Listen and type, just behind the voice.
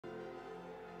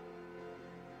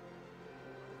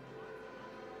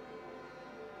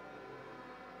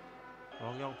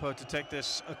Wang Yongpo to take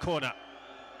this a corner.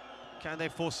 Can they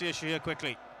force the issue here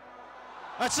quickly?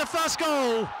 That's the first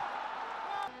goal!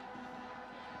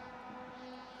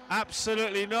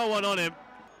 Absolutely no one on him.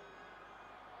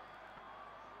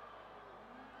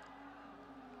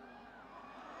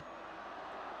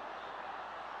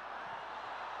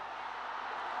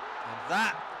 And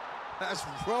that has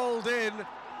rolled in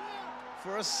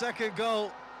for a second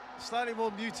goal. Slightly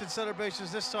more muted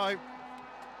celebrations this time.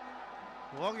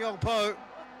 Wang Yongpo.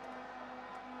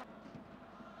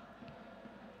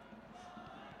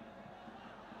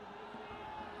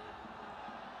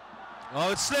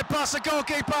 Oh, it slipped past the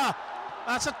goalkeeper.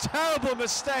 That's a terrible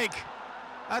mistake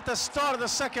at the start of the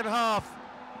second half.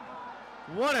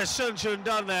 What has Shenzhen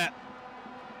done there?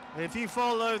 If you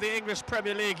follow the English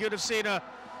Premier League, you'd have seen a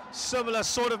similar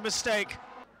sort of mistake.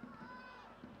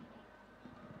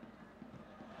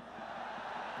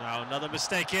 Now another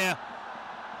mistake here.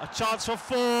 A chance for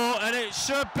 4, and it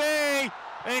should be.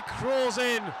 It crawls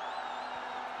in.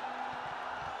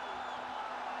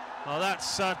 Oh,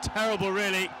 that's terrible,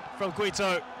 really, from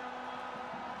Guizhou.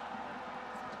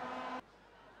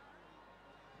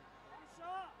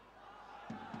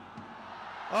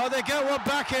 Oh, they get one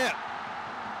back here.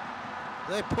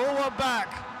 They pull one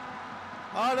back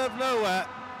out of nowhere.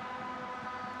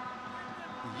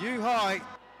 Yu high.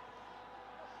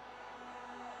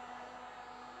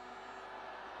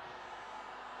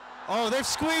 Oh, they've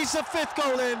squeezed the 5th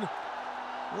goal in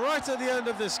right at the end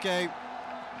of this game.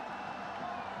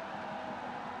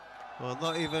 Well,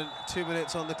 not even 2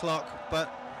 minutes on the clock, but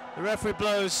the referee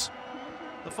blows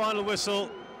the final whistle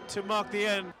to mark the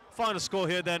end. Final score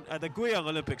here then at the Guiyang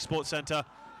Olympic Sports Centre.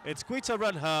 It's Guizhou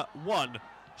Renhe 1,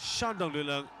 Shandong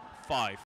Luneng 5.